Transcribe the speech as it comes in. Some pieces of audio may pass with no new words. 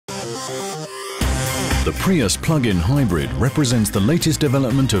The Prius plug-in hybrid represents the latest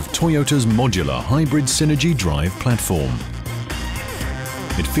development of Toyota's modular hybrid synergy drive platform.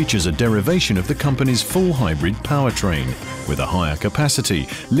 It features a derivation of the company's full hybrid powertrain with a higher capacity,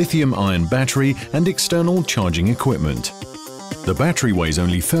 lithium-ion battery and external charging equipment. The battery weighs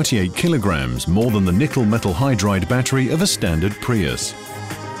only 38 kilograms, more than the nickel metal hydride battery of a standard Prius.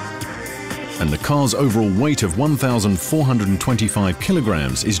 And the car's overall weight of 1,425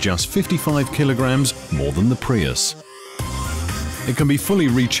 kilograms is just 55 kilograms more than the Prius. It can be fully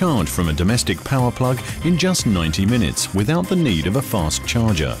recharged from a domestic power plug in just 90 minutes without the need of a fast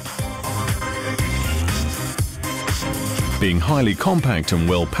charger. Being highly compact and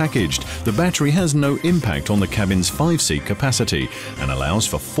well packaged, the battery has no impact on the cabin's 5-seat capacity and allows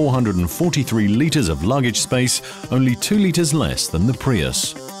for 443 litres of luggage space, only 2 litres less than the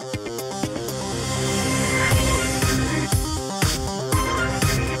Prius.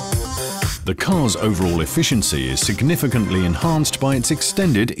 The car's overall efficiency is significantly enhanced by its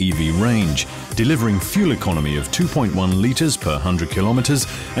extended EV range, delivering fuel economy of 2.1 litres per 100 kilometres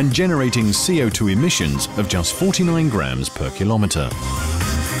and generating CO2 emissions of just 49 grams per kilometre.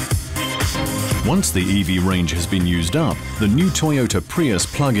 Once the EV range has been used up, the new Toyota Prius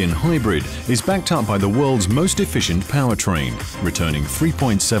plug-in hybrid is backed up by the world's most efficient powertrain, returning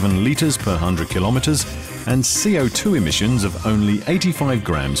 3.7 litres per 100 kilometres and CO2 emissions of only 85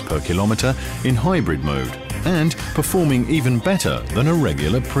 grams per kilometre in hybrid mode, and performing even better than a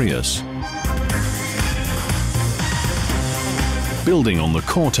regular Prius. Building on the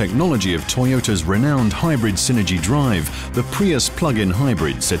core technology of Toyota's renowned hybrid synergy drive, the Prius plug-in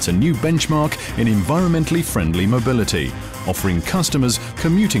hybrid sets a new benchmark in environmentally friendly mobility, offering customers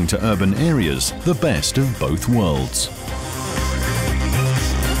commuting to urban areas the best of both worlds.